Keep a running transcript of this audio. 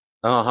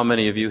I don't know how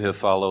many of you have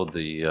followed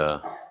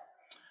the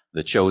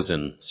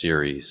Chosen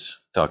series.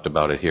 Talked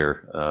about it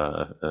here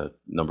a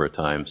number of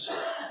times.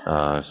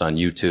 It's on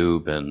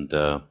YouTube, and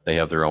they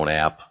have their own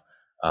app.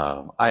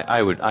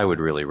 I would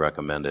really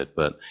recommend it.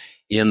 But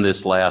in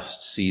this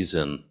last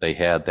season, they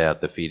had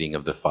the feeding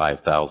of the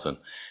 5,000.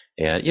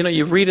 And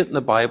you read it in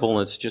the Bible,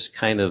 and it's just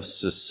kind of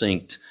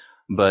succinct.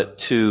 But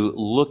to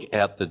look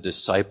at the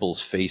disciples'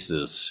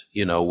 faces,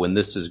 when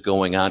this is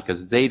going on,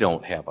 because they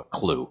don't have a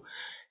clue.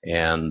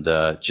 And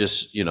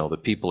the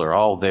people are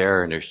all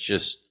there, and there's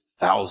just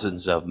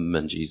thousands of them,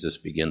 and Jesus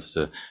begins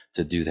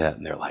to do that,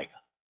 and they're like,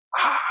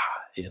 I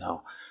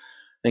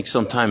think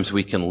sometimes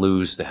we can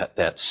lose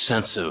that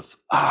sense of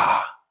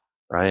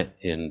right,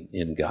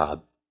 in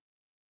God.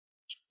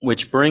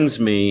 Which brings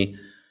me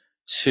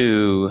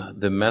to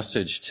the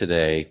message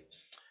today.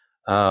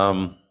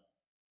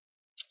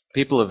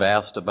 People have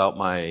asked about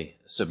my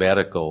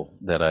sabbatical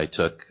that I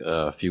took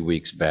a few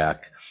weeks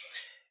back,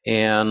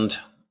 and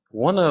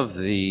one of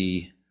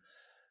the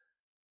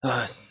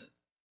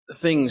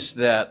things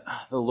that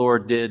the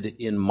Lord did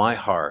in my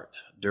heart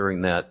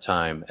during that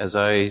time, as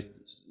I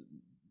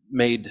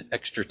made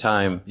extra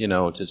time,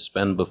 to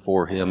spend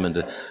before Him and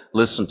to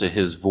listen to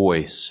His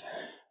voice,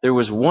 there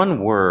was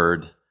one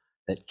word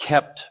that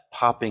kept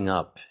popping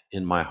up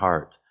in my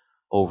heart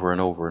over and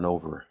over and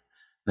over.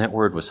 And that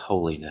word was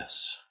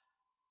holiness.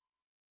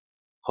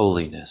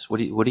 Holiness.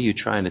 What are you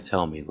trying to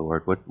tell me,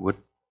 Lord? What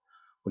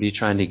are you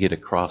trying to get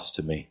across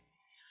to me?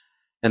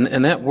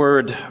 And that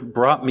word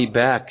brought me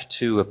back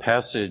to a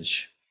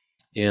passage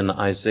in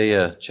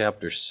Isaiah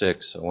chapter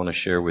 6 I want to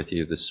share with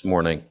you this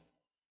morning.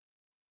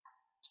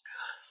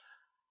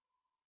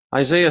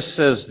 Isaiah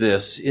says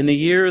this, "In the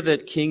year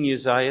that King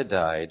Uzziah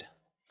died,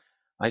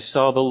 I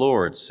saw the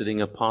Lord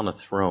sitting upon a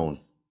throne,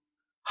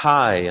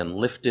 high and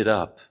lifted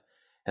up,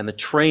 and the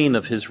train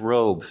of his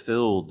robe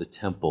filled the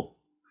temple.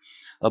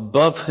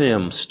 Above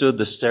him stood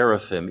the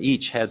seraphim.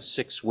 Each had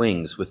 6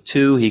 wings. With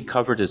 2 he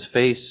covered his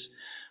face,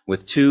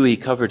 with 2 he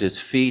covered his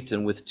feet,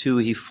 and with 2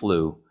 he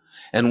flew.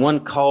 And one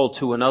called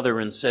to another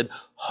and said,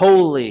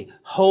 'Holy,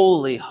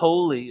 holy,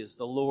 holy is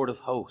the Lord of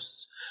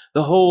hosts.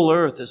 The whole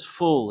earth is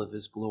full of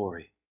his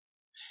glory.'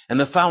 And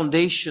the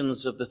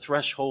foundations of the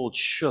threshold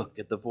shook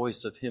at the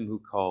voice of him who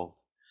called.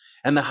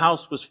 And the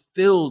house was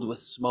filled with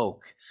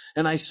smoke.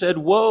 And I said,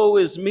 'Woe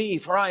is me,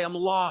 for I am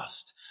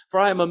lost. For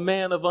I am a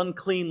man of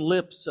unclean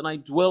lips, and I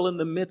dwell in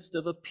the midst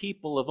of a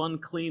people of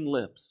unclean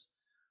lips.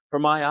 For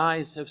my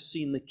eyes have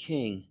seen the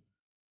King,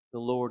 the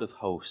Lord of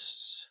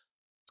hosts.'"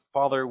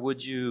 Father,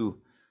 would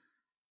you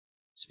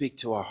speak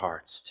to our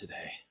hearts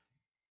today?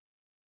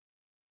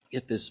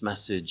 Get this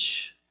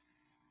message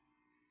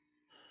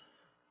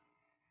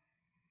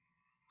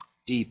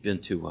deep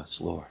into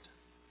us, Lord,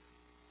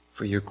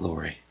 for your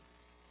glory.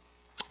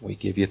 We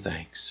give you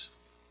thanks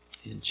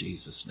in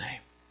Jesus'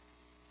 name.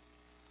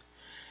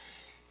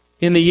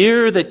 In the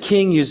year that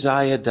King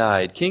Uzziah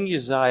died, King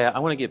Uzziah, I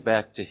want to get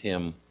back to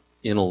him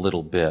in a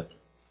little bit.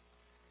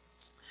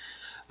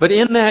 But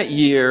in that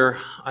year,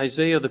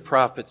 Isaiah the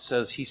prophet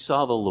says he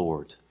saw the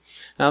Lord.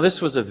 Now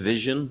this was a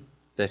vision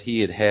that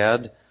he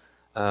had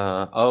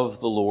of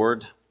the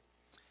Lord.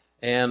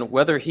 And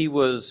whether he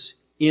was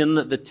in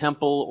the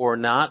temple or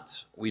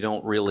not, we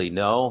don't really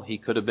know. He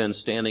could have been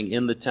standing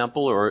in the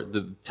temple, or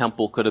the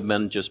temple could have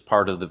been just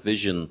part of the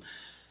vision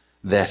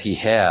that he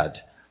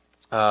had.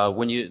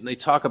 When they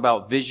talk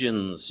about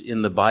visions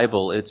in the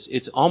Bible,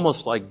 it's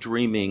almost like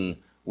dreaming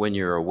when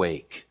you're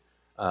awake.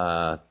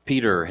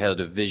 Peter had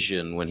a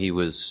vision when he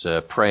was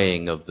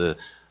praying of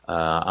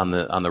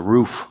on the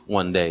roof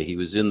one day. He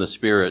was in the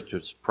Spirit,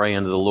 just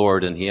praying to the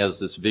Lord, and he has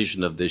this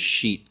vision of this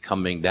sheet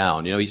coming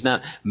down. He's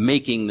not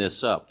making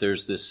this up.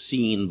 There's this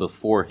scene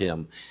before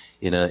him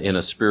in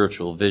a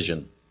spiritual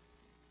vision.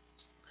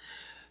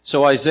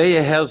 So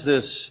Isaiah has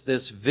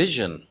this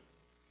vision,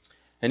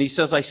 and he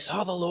says, "I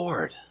saw the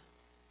Lord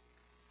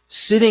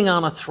sitting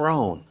on a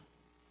throne,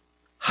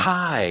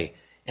 high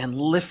and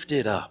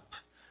lifted up."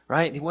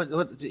 Right?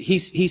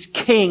 He's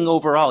king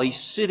over all. He's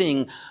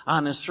sitting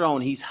on his throne.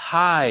 He's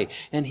high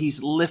and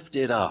he's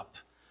lifted up.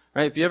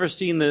 Right? If you ever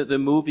seen the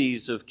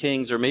movies of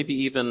kings, or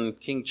maybe even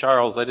King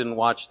Charles, I didn't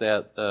watch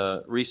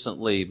that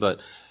recently,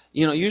 but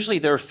usually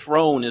their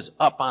throne is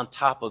up on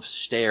top of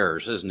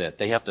stairs, isn't it?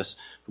 They have to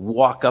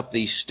walk up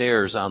these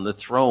stairs on the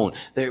throne.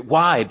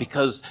 Why?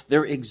 Because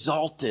they're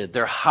exalted,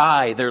 they're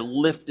high, they're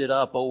lifted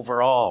up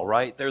over all,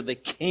 right? They're the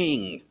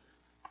king.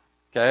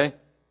 Okay?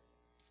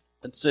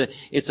 It's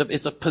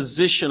a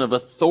position of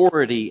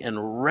authority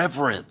and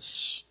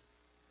reverence.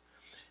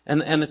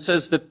 And it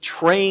says the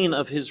train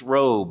of his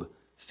robe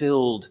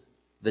filled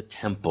the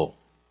temple.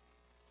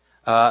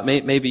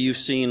 Maybe you've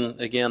seen,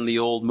 again, the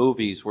old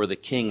movies where the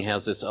king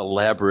has this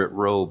elaborate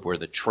robe where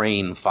the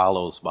train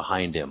follows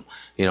behind him.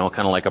 Kind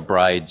of like a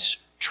bride's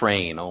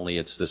train, only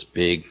it's this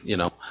big,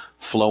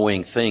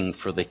 flowing thing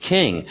for the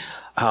king.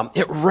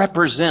 It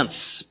represents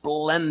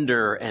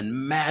splendor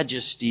and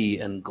majesty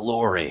and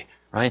glory,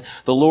 right?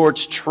 The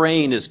Lord's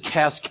train is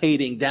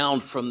cascading down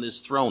from this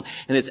throne,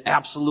 and it's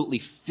absolutely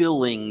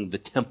filling the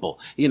temple.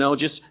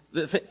 Just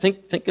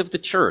think of the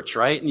church,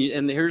 right?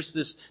 And here's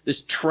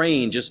this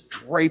train just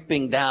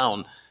draping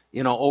down,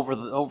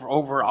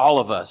 over all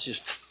of us,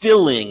 just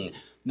filling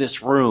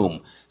this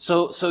room.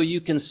 So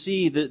you can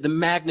see the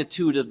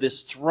magnitude of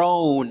this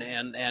throne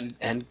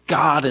and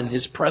God and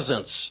His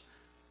presence.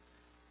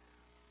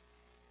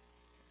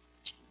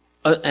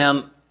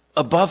 And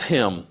above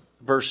Him,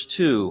 verse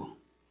 2,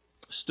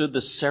 stood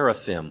the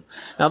seraphim.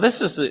 Now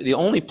this is the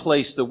only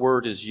place the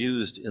word is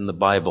used in the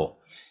Bible.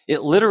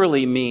 It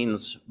literally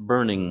means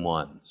burning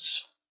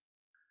ones.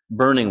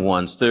 Burning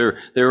ones.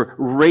 They're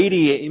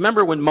radiating.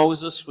 Remember when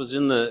Moses was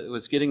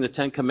getting the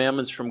Ten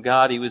Commandments from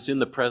God, he was in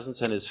the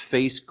presence and his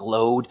face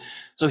glowed.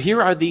 So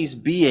here are these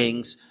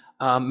beings,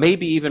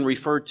 maybe even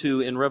referred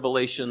to in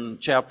Revelation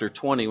chapter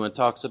 20 when it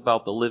talks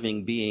about the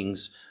living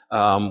beings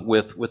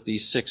with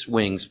these 6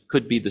 wings.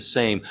 Could be the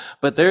same.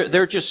 But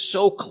they're just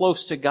so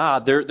close to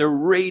God. They're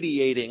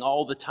radiating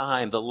all the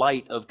time the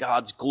light of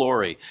God's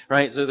glory,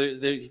 right? So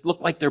they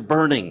look like they're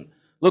burning,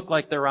 look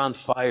like they're on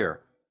fire.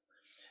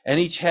 And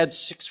each had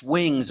 6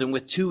 wings, and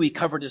with 2 he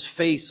covered his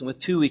face, and with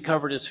 2 he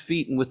covered his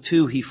feet, and with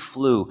 2 he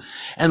flew.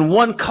 And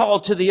one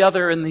called to the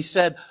other, and he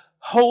said,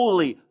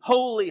 "Holy,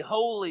 holy,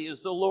 holy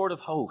is the Lord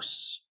of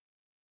hosts.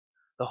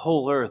 The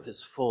whole earth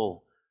is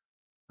full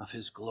of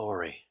His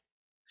glory."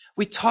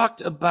 We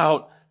talked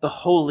about the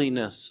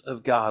holiness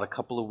of God a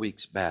couple of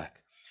weeks back.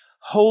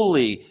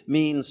 Holy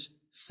means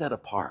set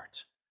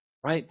apart,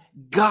 right?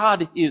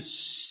 God is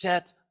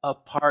set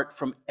apart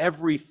from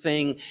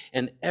everything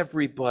and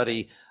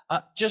everybody.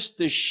 Just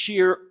the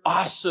sheer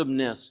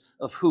awesomeness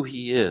of who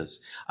He is.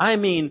 I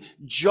mean,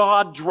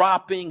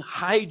 jaw-dropping,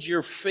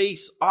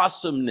 hide-your-face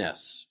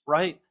awesomeness,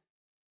 right,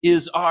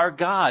 is our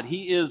God.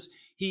 He is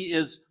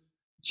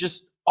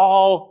just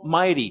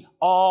almighty,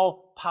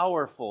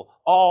 all-powerful,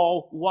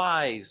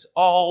 all-wise,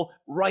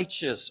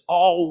 all-righteous,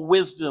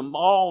 all-wisdom,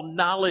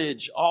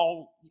 all-knowledge,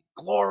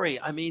 all-glory.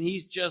 I mean,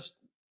 He's just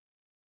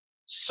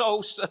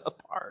so set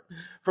apart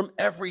from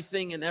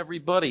everything and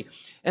everybody.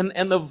 And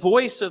the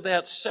voice of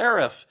that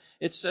seraph,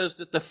 it says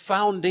that the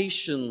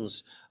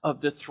foundations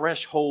of the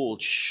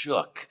threshold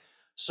shook.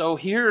 So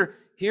here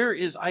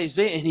is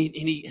Isaiah, and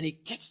he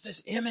gets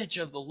this image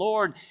of the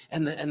Lord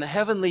and the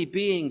heavenly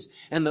beings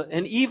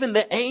and even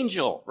the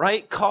angel,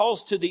 right,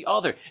 calls to the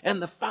other,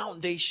 and the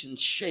foundations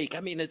shake.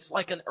 I mean, it's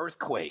like an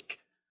earthquake,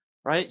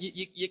 right?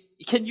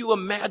 Can you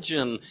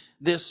imagine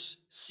this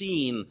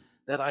scene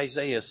that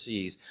Isaiah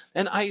sees?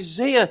 And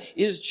Isaiah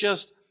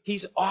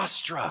he's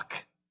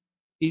awestruck.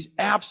 He's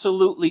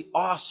absolutely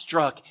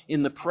awestruck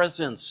in the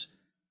presence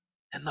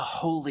and the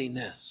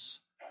holiness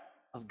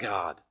of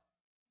God.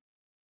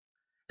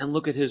 And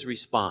look at his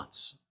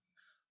response.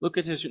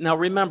 Now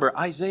remember,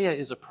 Isaiah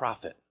is a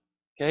prophet.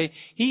 Okay?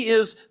 He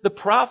is the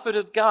prophet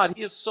of God.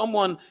 He is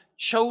someone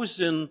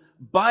chosen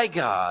by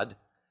God.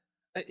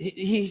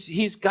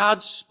 He's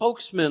God's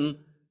spokesman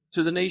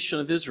to the nation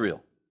of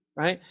Israel,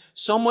 right?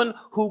 Someone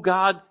who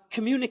God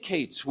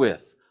communicates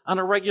with on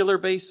a regular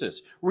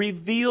basis,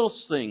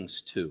 reveals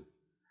things to.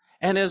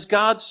 And as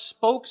God's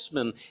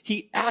spokesman,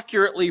 he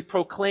accurately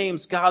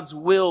proclaims God's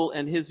will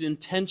and His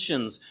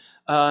intentions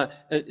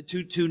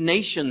to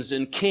nations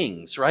and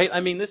kings, right?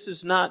 I mean, this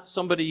is not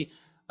somebody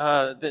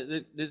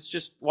that's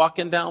just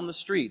walking down the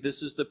street.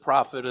 This is the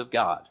prophet of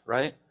God,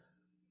 right?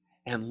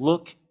 And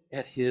look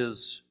at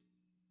his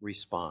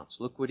response.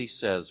 Look what he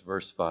says,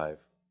 verse 5.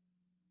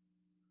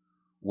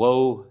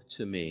 "Woe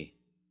to me,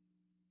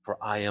 for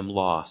I am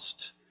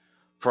lost.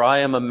 For I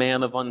am a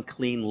man of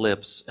unclean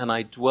lips, and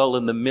I dwell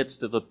in the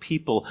midst of a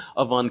people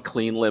of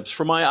unclean lips.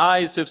 For my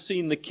eyes have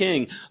seen the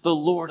King, the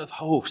Lord of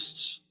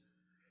hosts."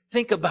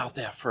 Think about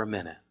that for a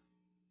minute.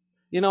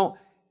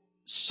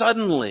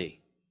 Suddenly,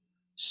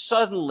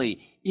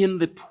 in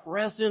the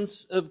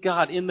presence of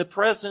God, in the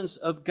presence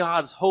of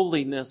God's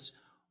holiness,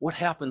 what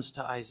happens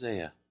to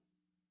Isaiah?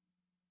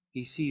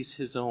 He sees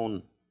his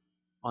own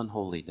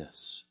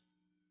unholiness,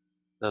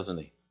 doesn't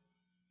he?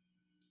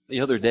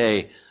 The other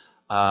day,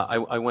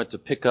 I went to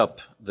pick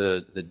up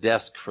the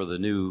desk for the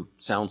new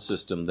sound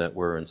system that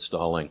we're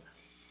installing.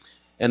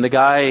 And the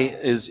guy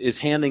is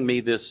handing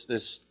me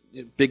this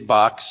big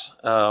box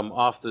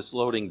off this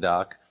loading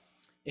dock.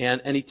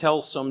 And he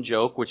tells some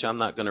joke, which I'm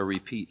not going to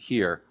repeat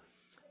here.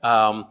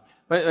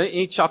 But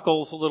he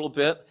chuckles a little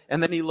bit,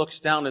 and then he looks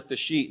down at the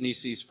sheet and he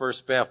sees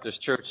First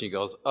Baptist Church, and he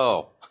goes,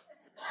 "Oh."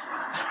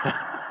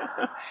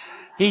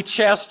 He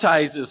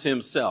chastises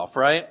himself,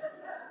 right?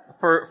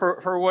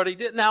 For what he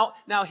did. Now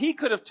he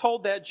could have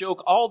told that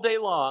joke all day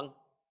long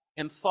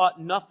and thought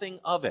nothing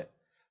of it.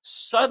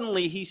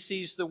 Suddenly he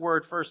sees the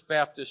word First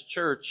Baptist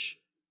Church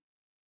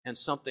and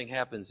something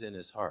happens in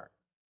his heart.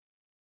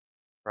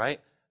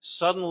 Right?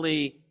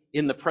 Suddenly,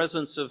 in the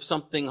presence of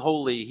something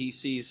holy, he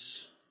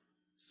sees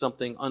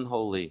something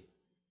unholy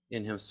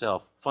in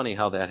himself. Funny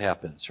how that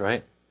happens,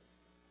 right?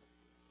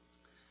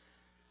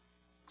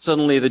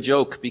 Suddenly the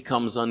joke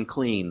becomes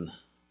unclean.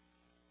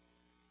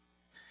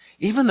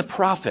 Even the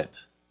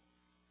prophet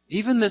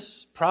Even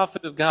this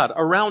prophet of God,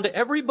 around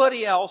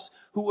everybody else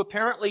who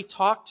apparently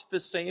talked the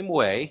same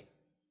way,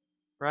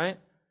 right?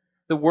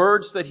 The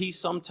words that he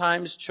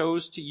sometimes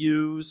chose to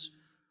use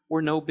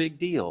were no big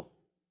deal.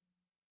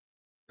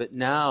 But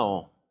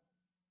now,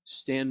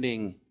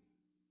 standing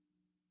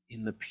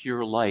in the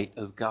pure light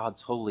of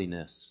God's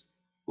holiness,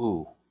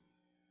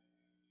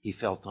 he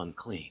felt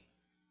unclean.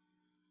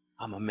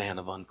 I'm a man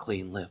of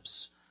unclean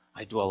lips.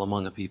 I dwell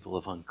among a people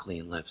of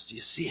unclean lips. Do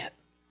you see it?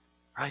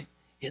 Right?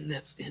 In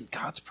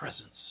God's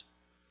presence.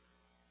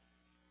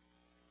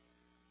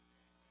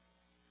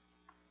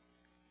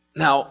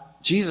 Now,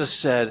 Jesus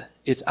said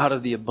it's out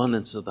of the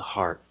abundance of the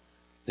heart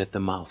that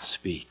the mouth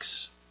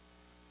speaks.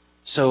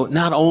 So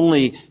not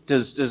only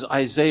does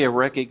Isaiah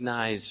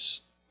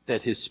recognize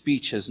that his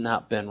speech has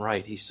not been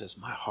right, he says,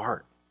 my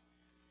heart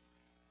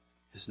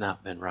has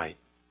not been right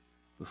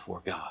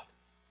before God.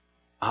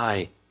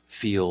 I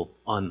feel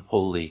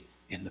unholy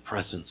in the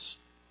presence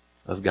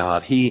of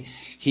God. He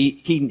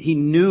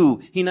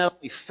knew, he not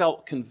only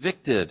felt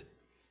convicted,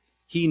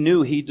 he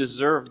knew he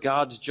deserved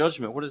God's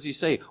judgment. What does he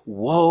say?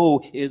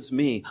 Woe is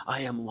me,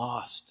 I am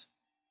lost.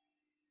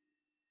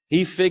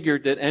 He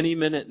figured that any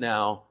minute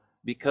now,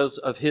 because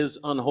of his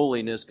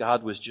unholiness,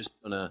 God was just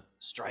going to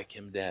strike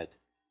him dead.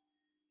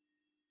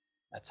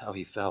 That's how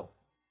he felt.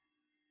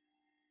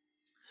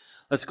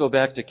 Let's go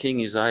back to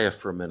King Uzziah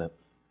for a minute.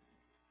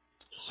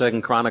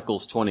 2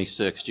 Chronicles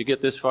 26. Did you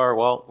get this far,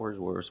 Walt?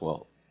 Where's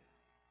Walt?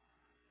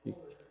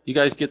 You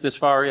guys get this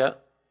far yet?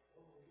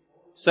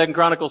 2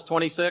 Chronicles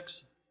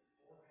 26?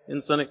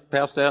 Isn't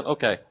past that?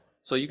 Okay.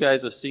 So you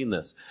guys have seen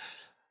this.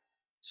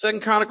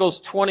 2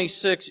 Chronicles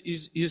 26,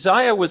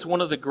 Uzziah was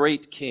one of the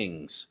great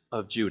kings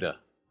of Judah.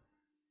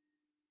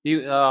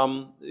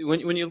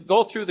 When you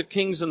go through the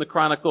kings in the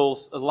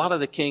Chronicles, a lot of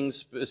the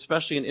kings,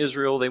 especially in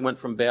Israel, they went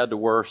from bad to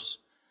worse.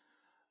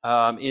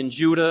 In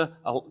Judah,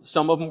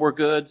 some of them were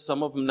good,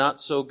 some of them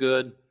not so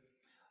good.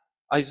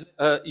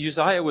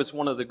 Uzziah was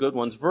one of the good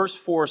ones. Verse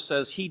 4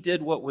 says, he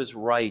did what was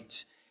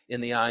right in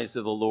the eyes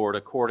of the Lord,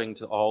 according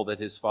to all that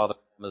his father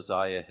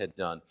Amaziah had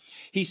done.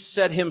 He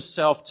set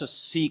himself to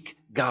seek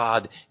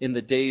God in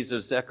the days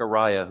of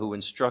Zechariah, who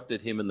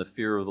instructed him in the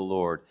fear of the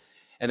Lord.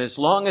 And as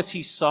long as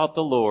he sought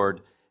the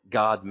Lord,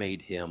 God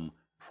made him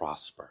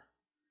prosper.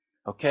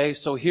 Okay,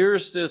 so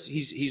here's this.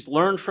 He's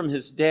learned from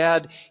his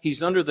dad.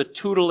 He's under the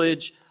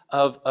tutelage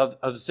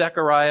of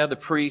Zechariah, the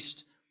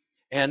priest.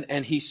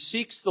 And he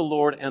seeks the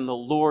Lord, and the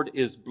Lord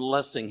is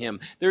blessing him.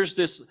 There's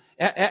this,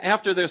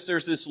 after this,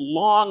 there's this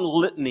long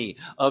litany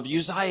of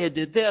Uzziah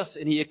did this,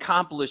 and he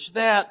accomplished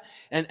that,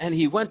 and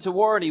he went to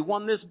war, and he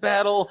won this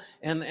battle,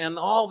 and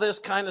all this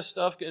kind of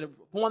stuff.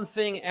 One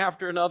thing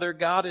after another,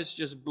 God is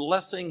just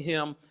blessing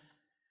him.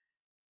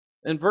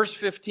 And verse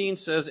 15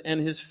 says,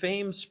 and his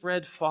fame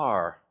spread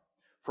far,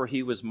 for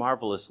he was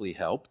marvelously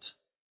helped,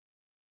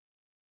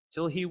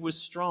 till he was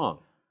strong.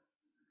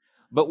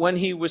 But when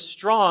he was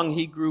strong,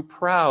 he grew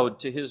proud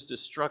to his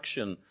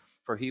destruction,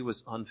 for he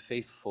was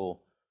unfaithful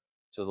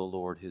to the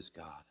Lord his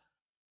God.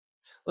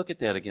 Look at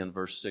that again,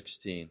 verse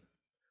 16.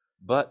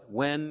 But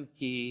when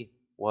he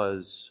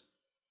was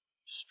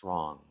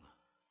strong.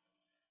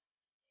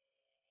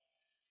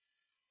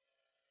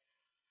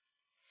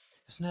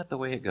 Isn't that the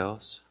way it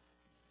goes?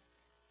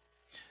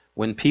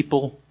 When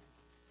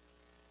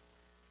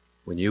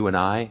you and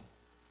I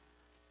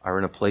are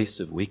in a place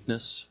of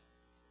weakness,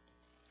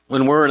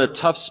 when we're in a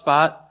tough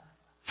spot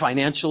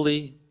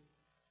financially,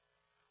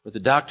 where the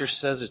doctor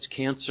says it's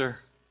cancer,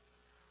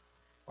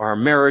 or our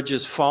marriage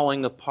is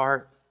falling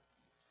apart,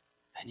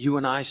 and you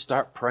and I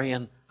start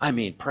praying,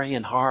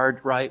 praying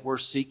hard, right? We're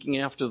seeking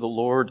after the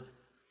Lord.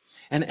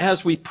 And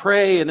as we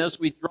pray and as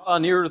we draw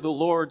near to the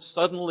Lord,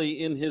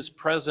 suddenly in his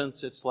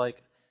presence, it's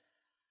like,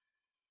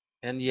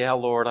 and yeah,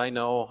 Lord, I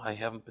know I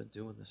haven't been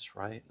doing this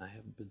right, and I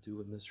haven't been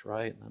doing this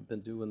right, and I've been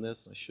doing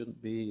this, and I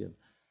shouldn't be, and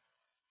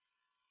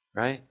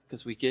right?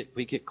 Because we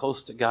get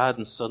close to God,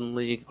 and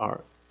suddenly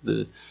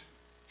the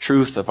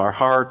truth of our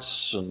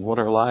hearts and what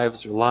our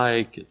lives are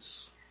like,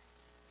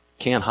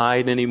 can't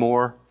hide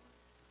anymore,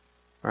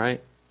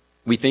 right?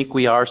 We think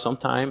we are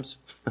sometimes.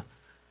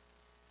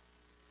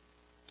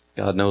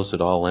 God knows it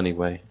all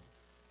anyway.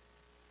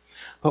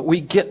 But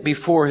we get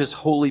before his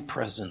holy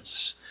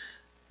presence,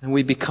 and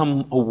we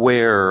become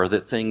aware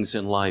that things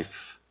in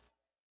life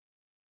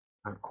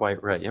aren't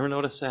quite right. You ever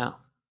notice that?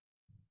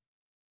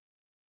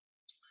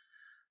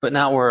 But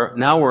now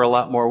we're a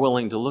lot more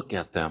willing to look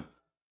at them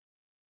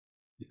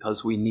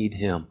because we need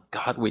him.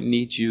 God, we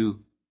need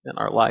you in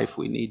our life.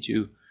 We need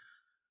you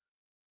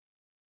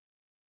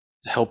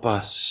to help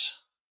us.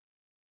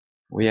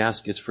 We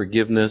ask his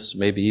forgiveness,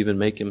 maybe even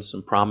make him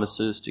some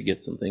promises to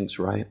get some things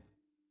right.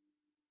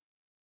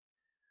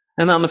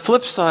 And on the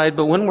flip side,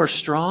 but when we're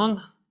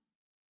strong,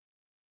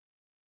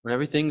 when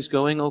everything's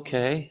going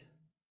okay,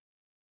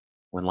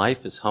 when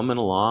life is humming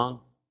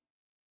along,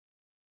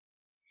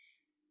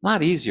 a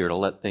lot easier to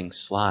let things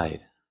slide,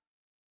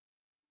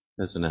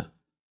 isn't it?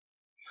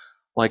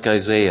 Like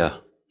Isaiah,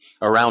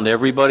 around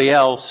everybody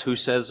else who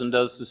says and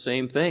does the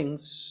same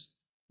things,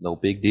 no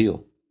big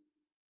deal.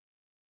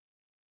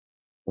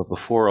 But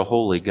before a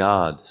holy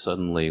God,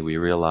 suddenly we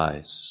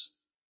realize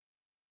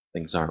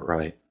things aren't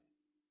right.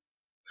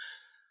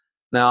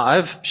 Now,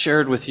 I've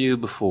shared with you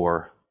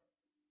before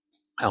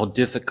how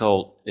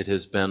difficult it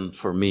has been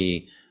for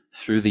me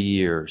through the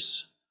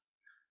years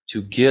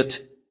to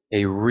get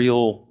a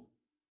real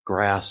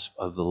grasp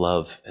of the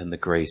love and the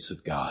grace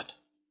of God.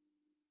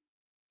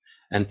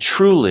 And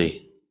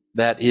truly,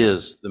 that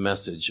is the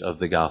message of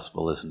the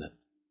gospel, isn't it?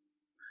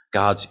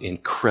 God's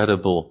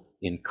incredible,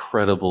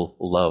 incredible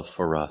love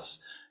for us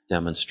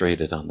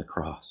demonstrated on the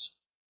cross.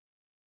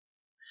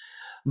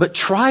 But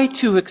try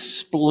to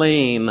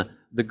explain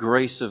the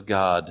grace of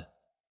God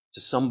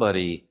to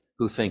somebody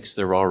who thinks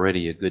they're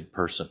already a good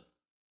person.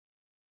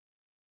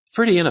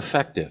 Pretty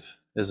ineffective,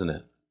 isn't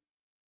it?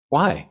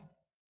 Why?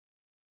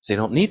 Because they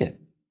don't need it.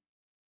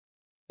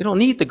 They don't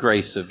need the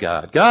grace of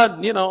God.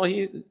 God,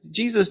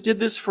 Jesus did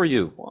this for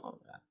you. Well,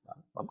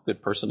 I'm a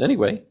good person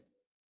anyway.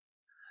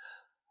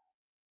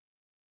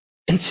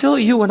 Until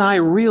you and I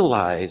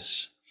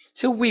realize,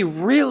 till we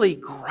really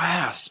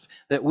grasp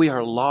that we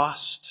are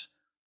lost,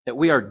 that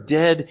we are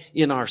dead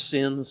in our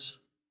sins,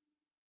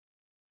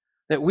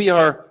 that we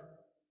are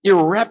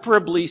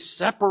irreparably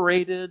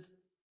separated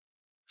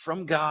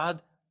from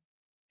God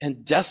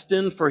and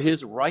destined for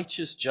His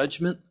righteous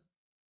judgment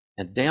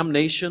and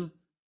damnation,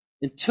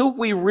 until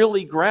we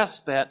really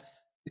grasp that,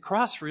 the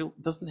cross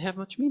doesn't have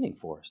much meaning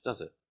for us, does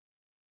it?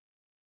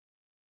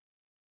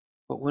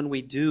 But when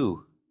we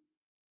do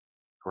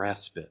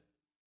grasp it,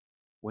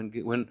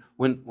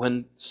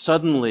 when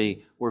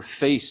suddenly we're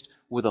faced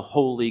with a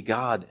holy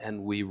God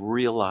and we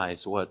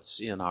realize what's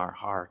in our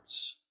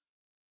hearts,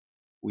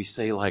 we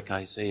say like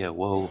Isaiah,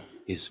 woe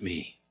is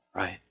me,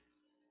 right?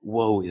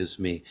 Woe is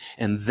me.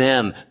 And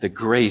then the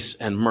grace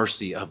and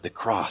mercy of the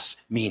cross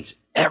means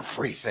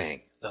everything,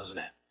 doesn't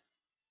it?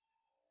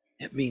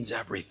 It means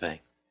everything.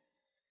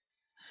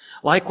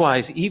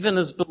 Likewise, even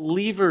as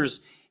believers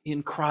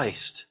in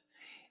Christ,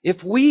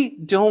 if we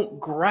don't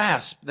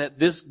grasp that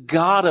this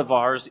God of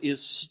ours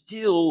is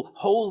still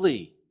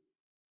holy,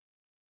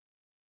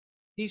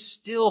 He's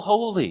still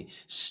holy,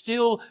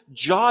 still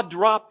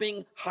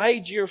jaw-dropping,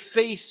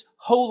 hide-your-face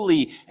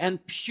holy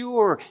and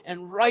pure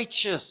and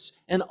righteous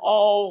and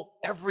all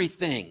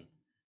everything.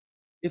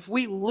 If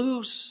we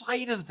lose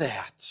sight of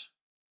that,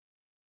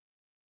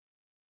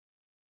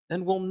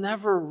 then we'll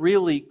never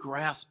really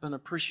grasp and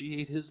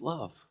appreciate His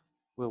love,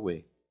 will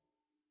we?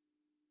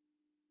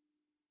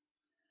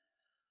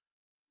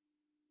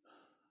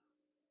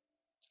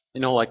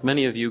 Like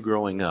many of you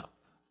growing up,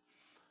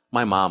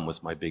 my mom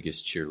was my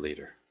biggest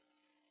cheerleader.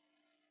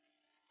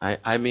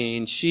 I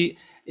mean,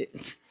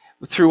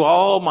 through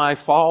all my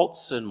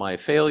faults and my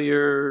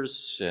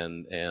failures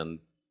and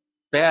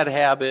bad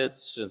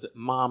habits,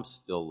 Mom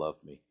still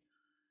loved me.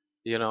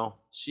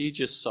 She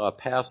just saw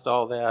past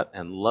all that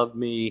and loved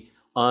me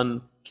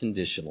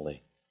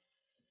unconditionally.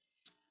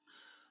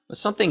 But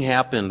something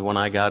happened when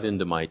I got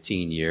into my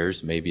teen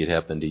years. Maybe it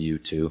happened to you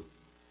too.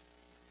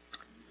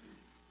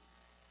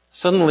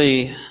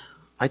 Suddenly,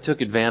 I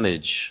took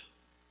advantage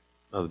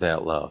of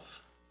that love.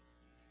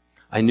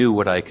 I knew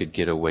what I could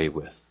get away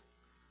with.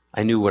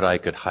 I knew what I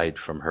could hide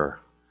from her.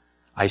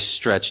 I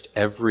stretched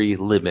every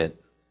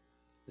limit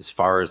as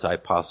far as I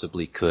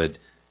possibly could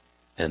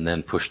and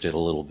then pushed it a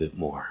little bit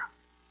more.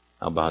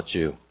 How about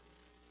you?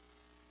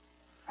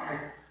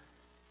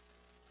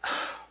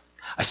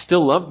 I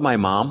still loved my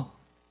mom,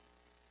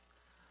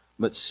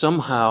 but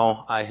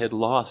somehow I had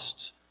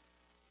lost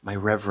my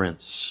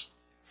reverence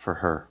for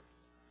her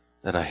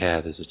that I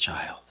had as a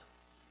child,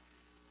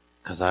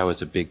 because I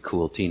was a big,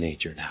 cool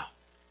teenager now.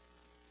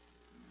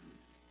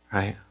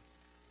 Right?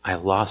 I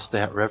lost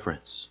that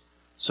reverence.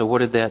 So what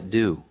did that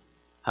do?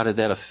 How did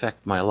that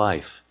affect my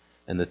life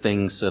and the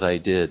things that I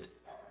did?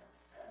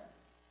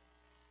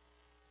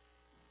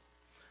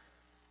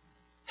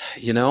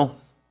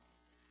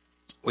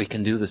 We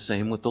can do the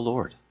same with the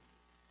Lord.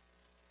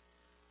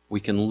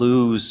 We can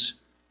lose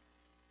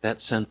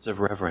that sense of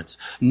reverence,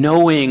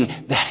 knowing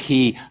that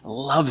He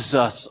loves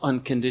us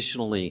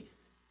unconditionally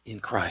in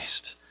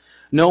Christ,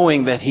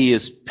 knowing that He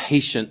is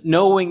patient,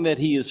 knowing that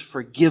He is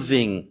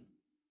forgiving.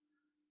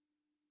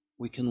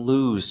 We can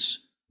lose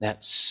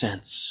that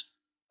sense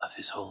of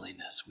His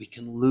holiness. We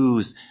can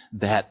lose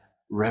that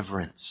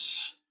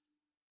reverence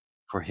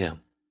for Him.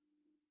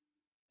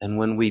 And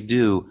when we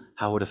do,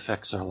 how it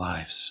affects our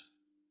lives.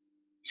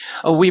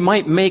 We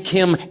might make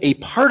Him a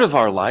part of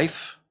our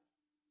life,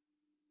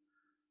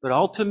 but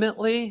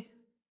ultimately,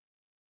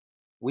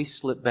 we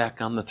slip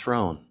back on the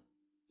throne,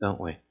 don't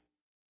we?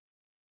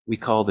 We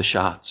call the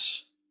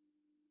shots.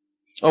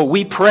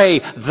 We pray,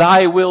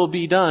 Thy will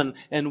be done,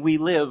 and we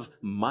live,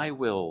 My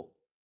will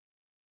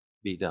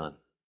be done.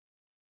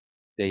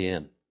 Day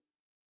in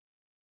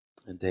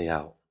and day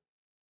out.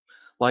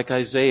 Like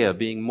Isaiah,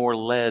 being more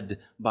led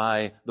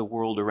by the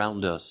world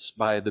around us,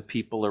 by the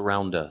people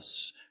around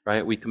us,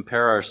 right? We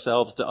compare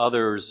ourselves to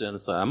others and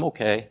say, I'm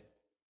okay.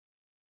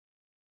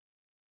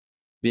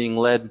 Being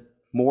led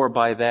more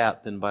by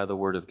that than by the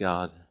Word of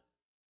God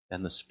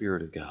and the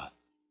Spirit of God.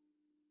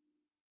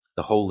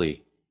 The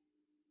Holy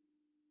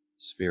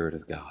Spirit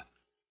of God.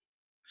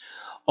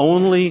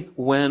 Only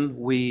when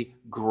we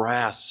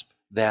grasp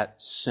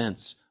that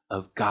sense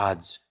of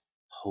God's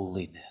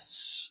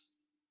holiness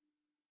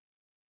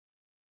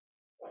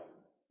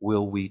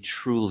will we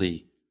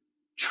truly,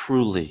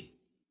 truly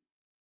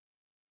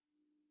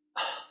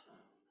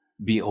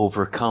be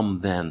overcome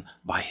then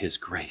by His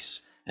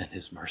grace and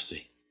His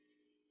mercy.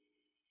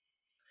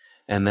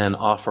 And then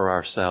offer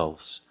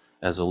ourselves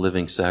as a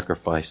living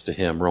sacrifice to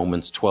Him.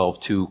 Romans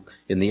 12:2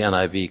 in the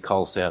NIV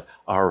calls that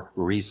our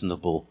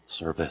reasonable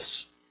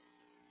service.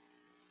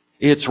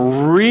 It's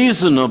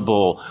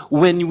reasonable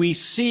when we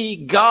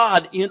see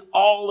God in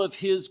all of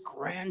His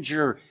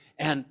grandeur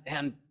and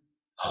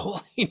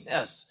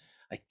holiness.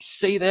 I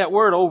say that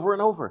word over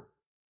and over.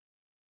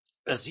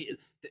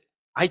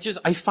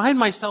 I find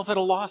myself at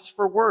a loss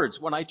for words.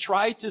 When I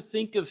try to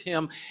think of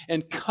Him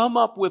and come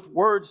up with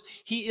words,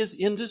 He is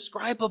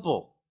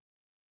indescribable.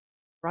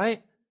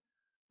 Right?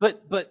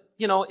 But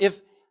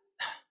if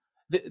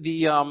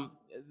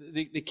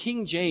the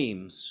King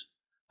James,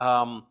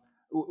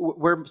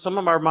 where some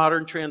of our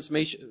modern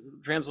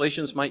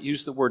translations might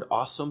use the word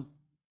awesome,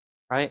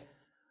 right?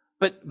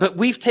 But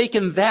we've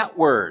taken that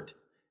word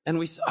and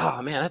we say,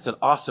 oh man, that's an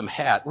awesome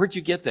hat. Where'd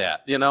you get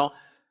that?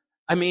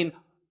 I mean,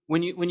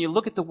 when you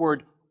look at the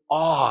word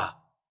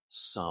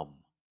awesome,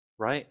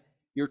 right?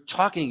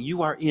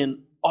 You are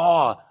in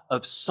awe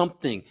of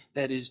something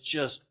that is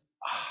just,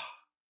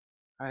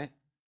 right?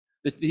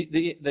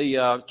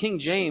 The King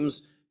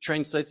James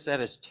translates that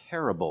as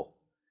terrible.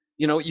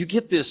 You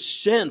get this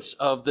sense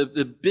of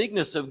the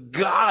bigness of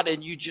God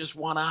and you just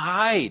want to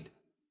hide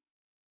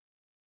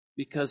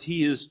because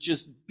He is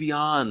just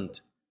beyond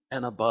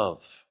and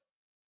above.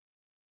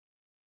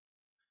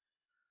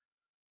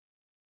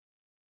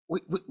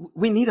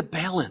 We need a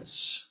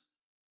balance.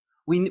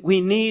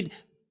 We need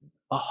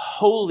a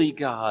holy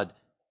God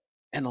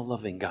and a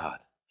loving God.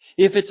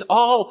 If it's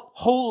all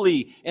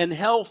holy and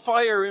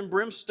hellfire and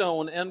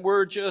brimstone and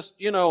we're just,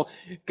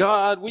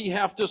 God, we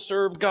have to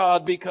serve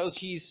God because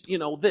He's,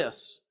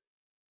 this.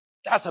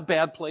 That's a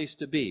bad place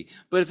to be.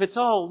 But if it's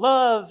all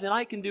love and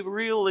I can do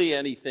really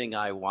anything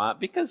I want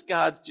because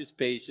God's just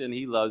patient,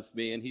 He loves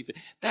me, and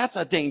that's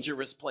a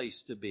dangerous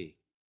place to be.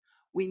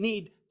 We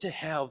need to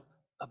have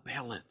a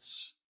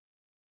balance.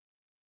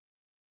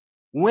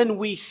 When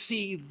we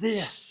see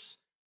this,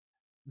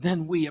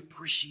 then we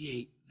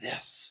appreciate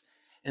this.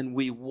 And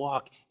we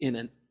walk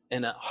in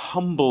a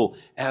humble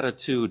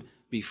attitude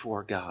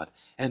before God.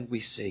 And we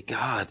say,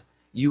 God,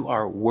 You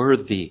are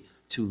worthy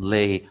to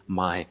lay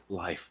my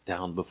life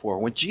down before.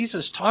 When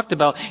Jesus talked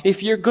about,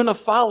 if you're going to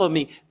follow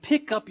me,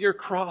 pick up your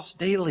cross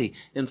daily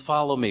and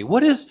follow me.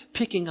 What is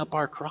picking up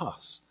our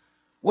cross?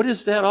 What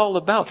is that all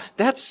about?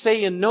 That's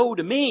saying no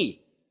to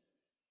me.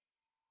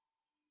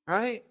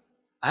 Right?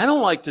 I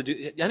don't like to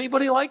do,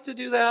 anybody like to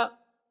do that?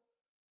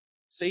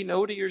 Say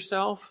no to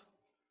yourself?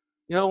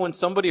 When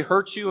somebody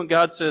hurts you and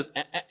God says,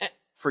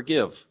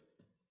 forgive.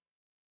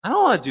 I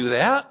don't want to do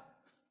that.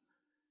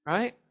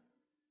 Right?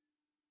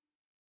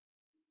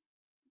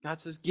 God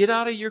says, get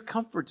out of your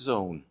comfort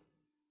zone.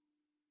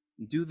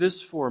 Do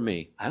this for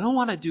me. I don't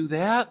want to do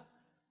that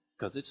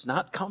because it's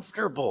not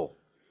comfortable.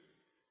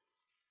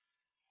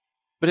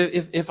 But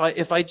if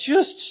I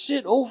just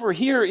sit over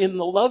here in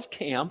the love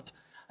camp,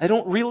 I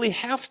don't really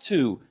have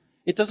to.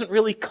 It doesn't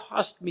really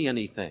cost me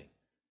anything.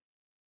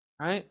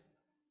 Right?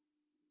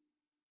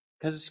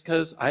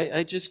 Because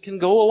I just can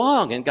go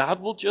along and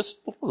God will just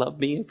love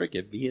me and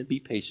forgive me and be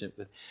patient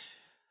with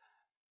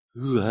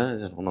me. I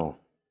don't know.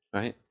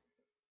 Right?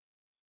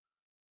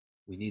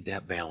 We need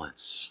that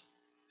balance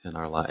in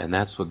our life. And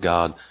that's what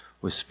God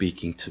was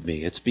speaking to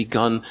me. It's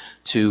begun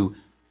to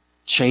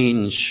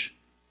change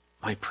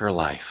my prayer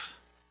life.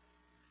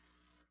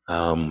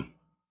 I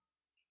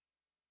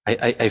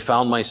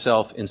found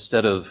myself,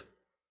 instead of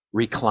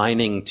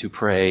reclining to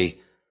pray,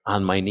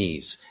 on my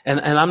knees.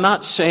 And I'm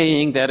not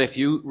saying that if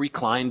you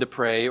recline to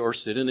pray or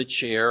sit in a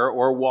chair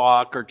or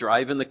walk or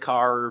drive in the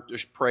car or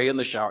just pray in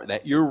the shower,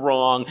 that you're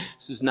wrong.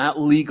 This is not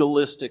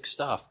legalistic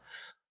stuff.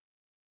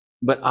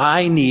 But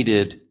I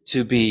needed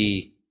to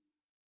be,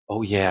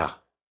 oh yeah,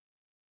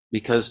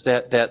 because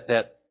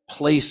that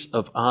place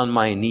of on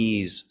my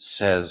knees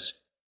says,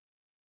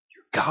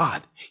 you're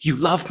God. You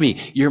love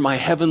me. You're my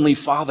heavenly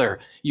Father.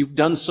 You've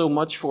done so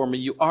much for me.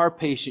 You are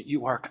patient.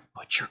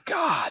 But you're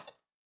God.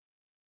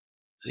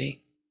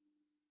 See?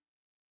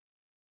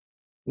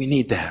 We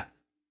need that.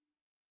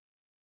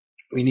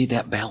 We need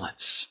that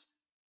balance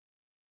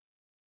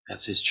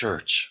as His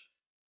church.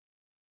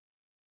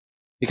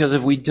 Because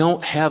if we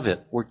don't have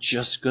it, we're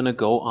just going to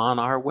go on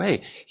our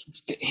way.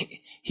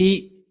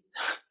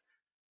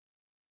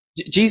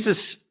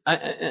 Jesus,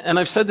 and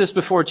I've said this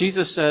before,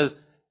 Jesus says,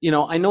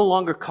 I no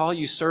longer call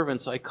you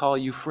servants, I call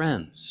you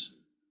friends.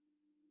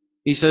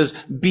 He says,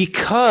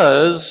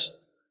 because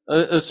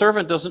a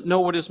servant doesn't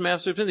know what his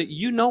master's business is.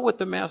 You know what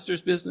the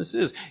master's business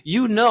is.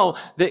 You know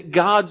that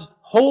God's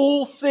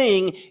whole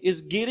thing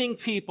is getting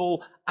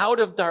people out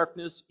of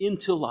darkness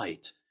into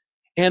light.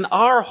 And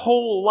our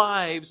whole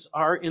lives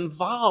are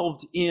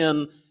involved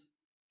in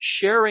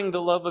sharing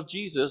the love of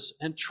Jesus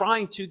and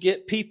trying to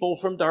get people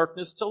from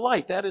darkness to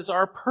light. That is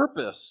our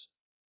purpose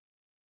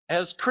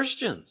as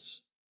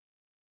Christians.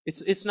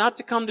 It's not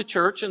to come to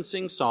church and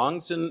sing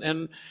songs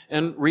and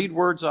read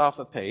words off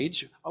a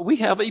page. We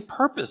have a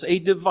purpose, a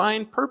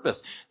divine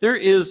purpose.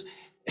 There's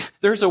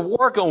a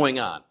war going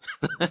on.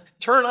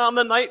 Turn on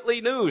the nightly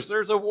news.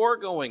 There's a war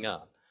going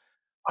on.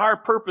 Our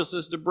purpose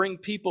is to bring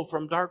people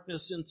from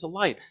darkness into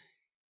light.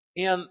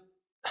 And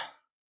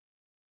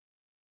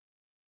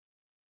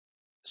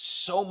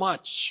so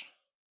much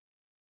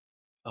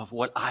of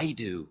what I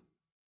do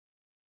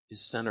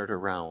is centered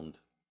around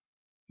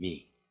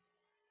me.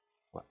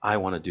 What I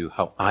want to do,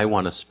 how I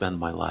want to spend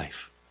my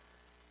life,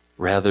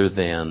 rather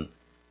than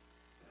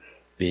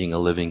being a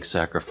living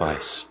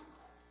sacrifice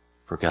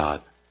for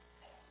God.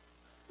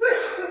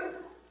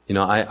 You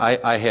know,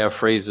 I have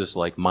phrases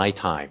like my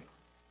time.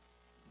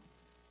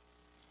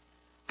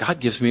 God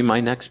gives me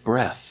my next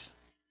breath.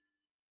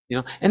 You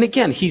know, and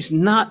again, He's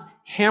not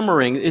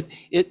hammering.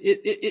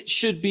 It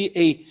should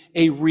be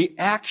a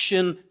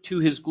reaction to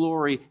His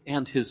glory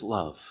and His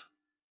love.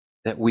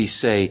 That we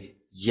say,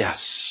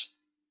 yes,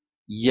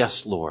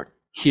 Lord,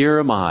 here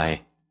am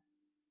I,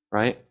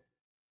 right?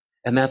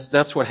 And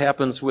that's what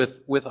happens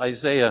with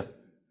Isaiah.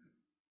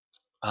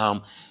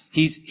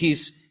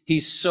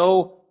 He's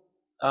so.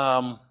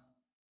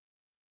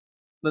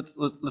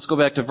 Let's go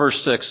back to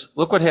verse 6.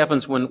 Look what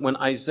happens when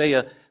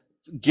Isaiah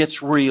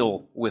gets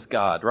real with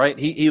God, right?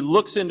 He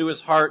looks into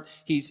his heart.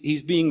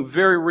 He's being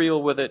very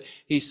real with it.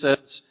 He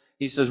says,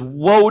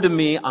 woe to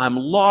me, I'm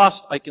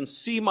lost. I can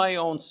see my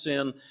own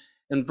sin.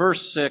 In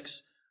verse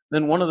 6,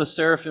 then one of the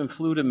seraphim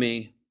flew to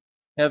me,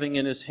 having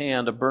in his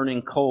hand a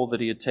burning coal that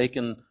he had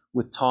taken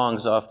with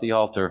tongs off the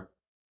altar.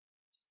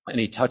 And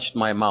he touched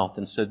my mouth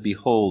and said,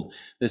 behold,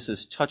 this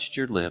has touched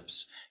your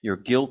lips. Your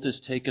guilt is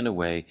taken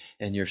away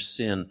and your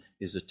sin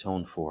is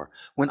atoned for.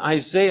 When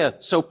Isaiah,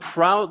 so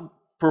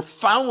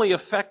profoundly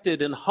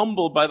affected and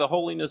humbled by the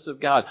holiness of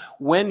God,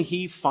 when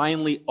he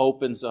finally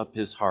opens up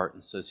his heart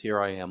and says, here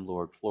I am,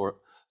 Lord,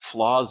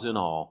 flaws and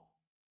all,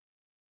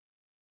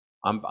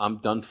 I'm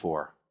done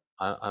for.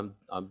 I'm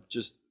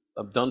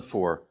done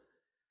for.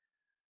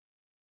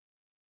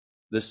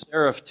 The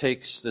seraph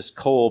takes this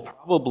coal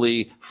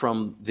probably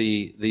from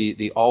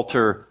the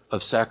altar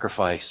of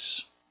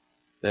sacrifice,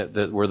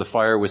 that where the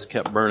fire was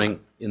kept burning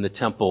in the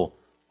temple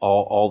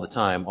all the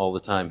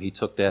time. He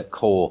took that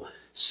coal,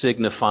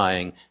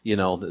 signifying, you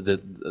know,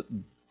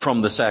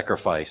 from the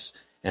sacrifice,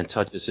 and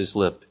touches his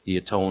lip. He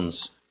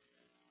atones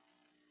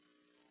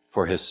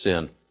for his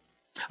sin.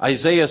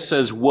 Isaiah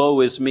says,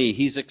 woe is me.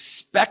 He's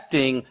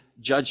expecting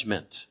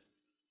judgment,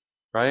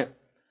 right?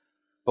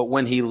 But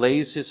when he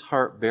lays his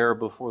heart bare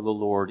before the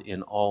Lord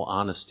in all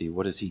honesty,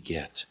 what does he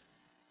get?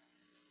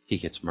 He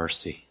gets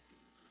mercy.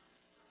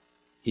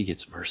 He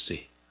gets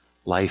mercy.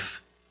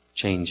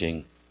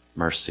 Life-changing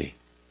mercy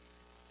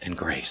and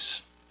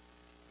grace.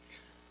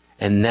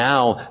 And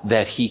now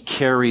that he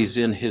carries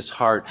in his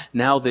heart,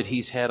 now that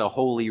he's had a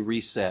holy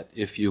reset,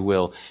 if you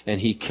will,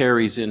 and he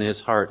carries in his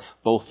heart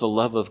both the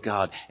love of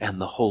God and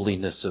the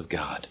holiness of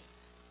God,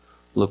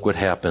 look what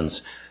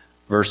happens.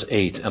 Verse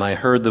 8, and I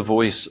heard the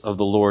voice of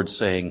the Lord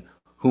saying,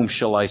 whom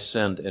shall I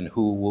send and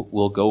who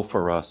will go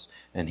for us?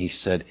 And he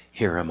said,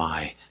 here am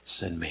I,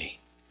 send me.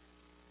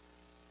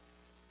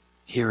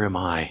 Here am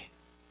I,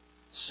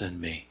 send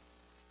me.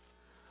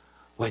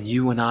 When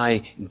you and I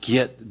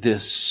get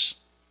this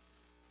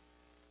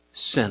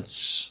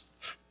sense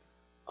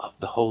of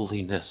the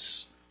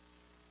holiness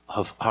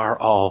of our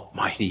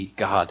Almighty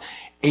God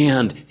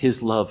and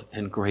His love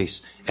and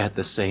grace at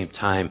the same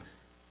time,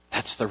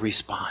 that's the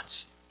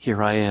response.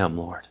 Here I am,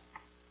 Lord.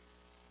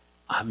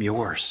 I'm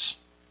yours.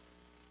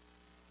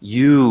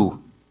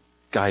 You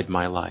guide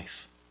my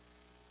life.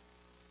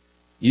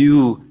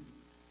 You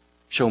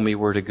show me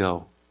where to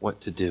go,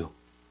 what to do.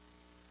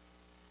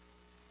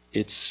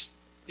 It's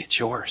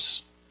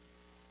yours.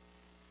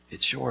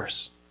 It's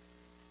yours.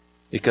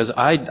 Because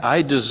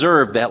I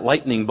deserve that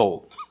lightning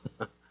bolt.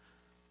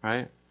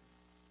 Right?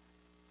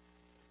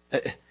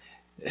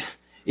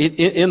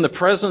 In the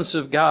presence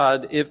of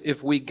God,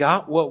 if we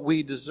got what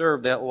we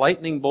deserve, that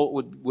lightning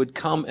bolt would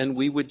come and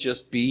we would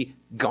just be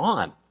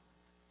gone.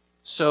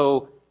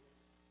 So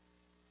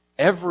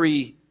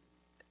every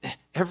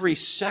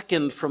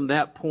second from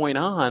that point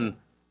on,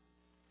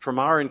 from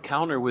our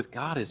encounter with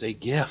God, is a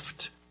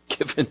gift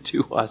given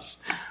to us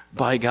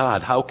by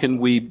God. How can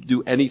we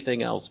do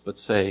anything else but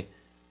say,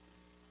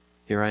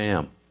 here I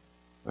am,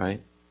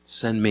 right?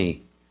 Send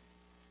me.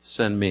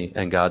 Send me.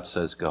 And God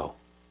says, go.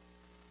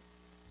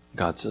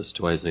 God says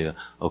to Isaiah,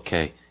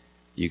 okay,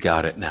 you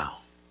got it now.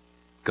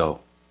 Go.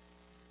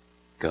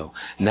 Go.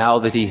 Now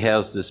that he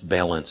has this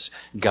balance,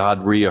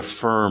 God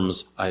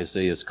reaffirms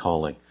Isaiah's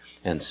calling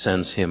and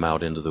sends him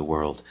out into the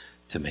world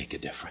to make a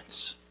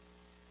difference.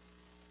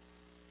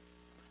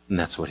 And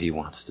that's what he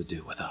wants to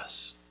do with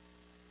us.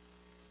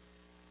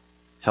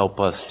 Help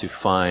us to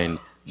find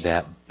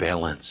that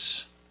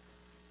balance,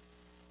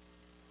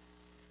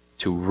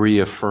 to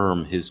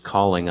reaffirm his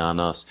calling on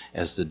us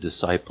as the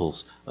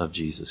disciples of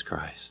Jesus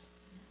Christ.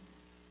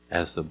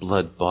 as the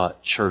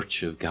blood-bought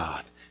church of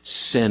God,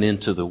 sent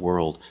into the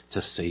world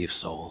to save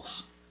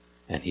souls.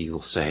 And he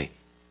will say,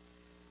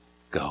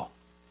 go.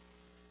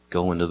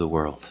 Go into the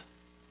world.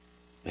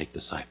 Make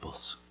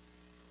disciples.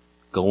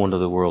 Go into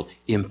the world.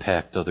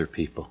 Impact other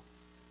people.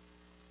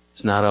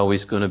 It's not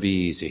always going to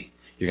be easy.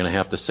 You're going to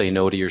have to say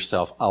no to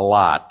yourself a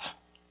lot.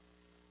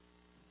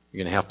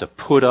 You're going to have to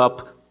put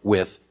up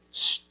with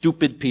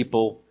stupid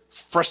people,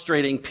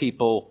 frustrating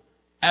people,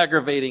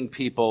 aggravating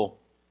people.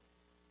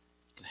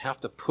 You're going to have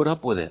to put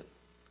up with it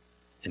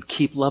and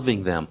keep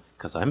loving them,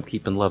 because I'm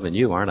keeping loving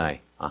you, aren't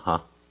I?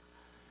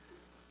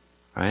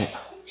 Right?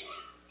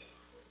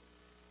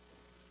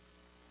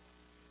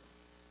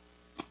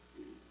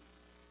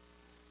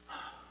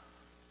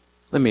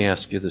 Let me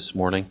ask you this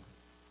morning.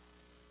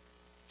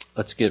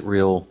 Let's get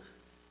real.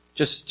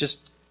 Just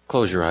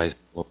close your eyes,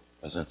 Lord's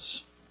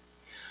presence.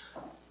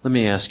 Let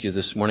me ask you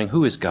this morning,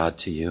 who is God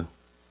to you?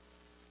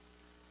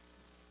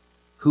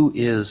 Who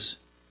is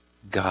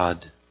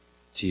God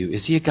to you?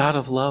 Is he a God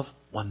of love?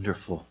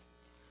 Wonderful.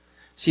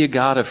 Is he a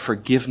God of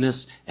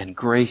forgiveness and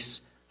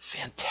grace?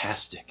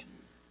 Fantastic.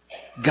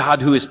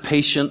 God who is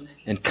patient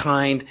and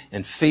kind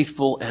and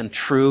faithful and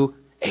true?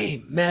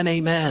 Amen,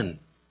 amen.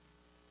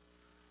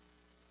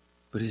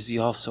 But is he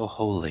also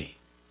holy?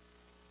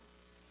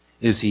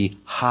 Is he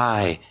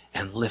high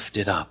and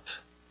lifted up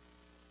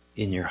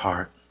in your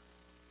heart?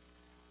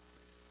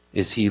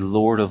 Is he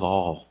Lord of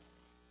all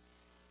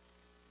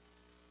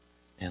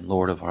and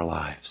Lord of our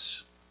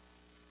lives?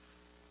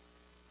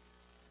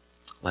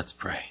 Let's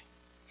pray.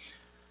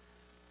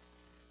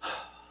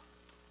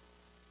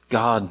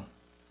 God,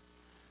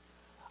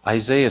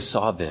 Isaiah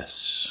saw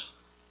this,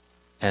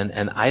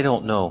 and I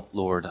don't know,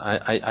 Lord.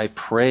 I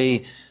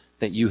pray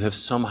that you have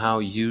somehow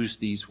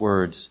used these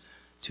words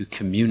to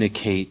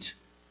communicate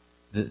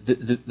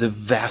the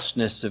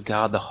vastness of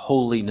God, the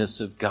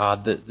holiness of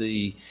God,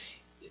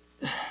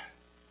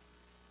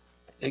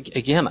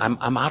 Again,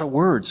 I'm out of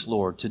words,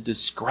 Lord, to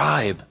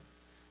describe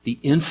the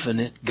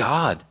infinite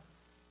God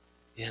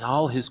in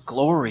all his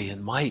glory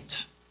and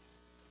might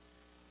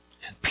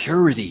and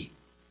purity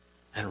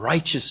and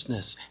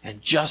righteousness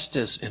and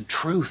justice and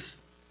truth.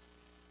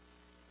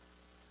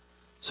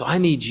 So I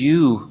need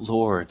you,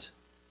 Lord,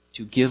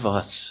 to give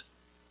us,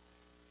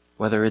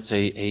 whether it's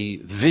a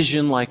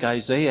vision like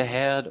Isaiah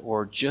had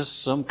or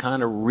just some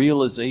kind of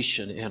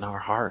realization in our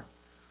heart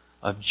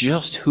of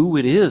just who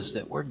it is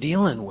that we're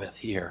dealing with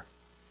here,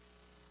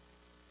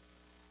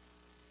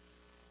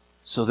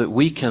 so that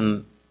we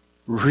can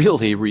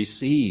really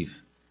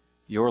receive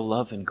your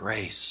love and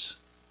grace,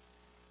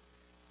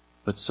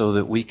 but so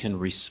that we can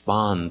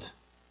respond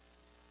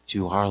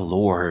to our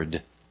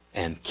Lord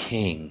and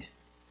King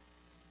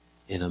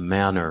in a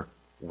manner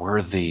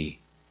worthy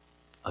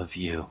of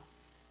you.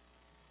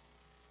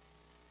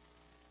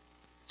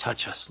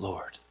 Touch us,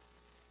 Lord.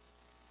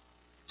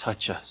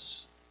 Touch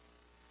us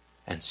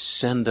and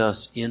send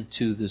us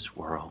into this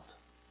world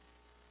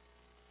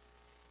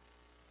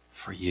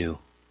for you,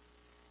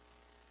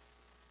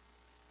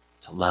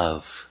 to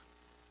love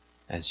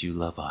as you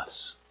love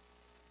us.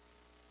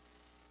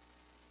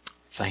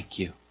 Thank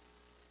you.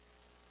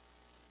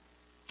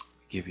 We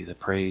give you the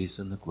praise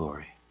and the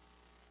glory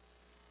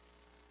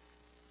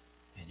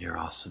in your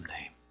awesome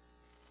name.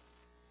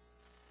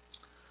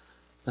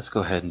 Let's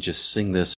go ahead and just sing this.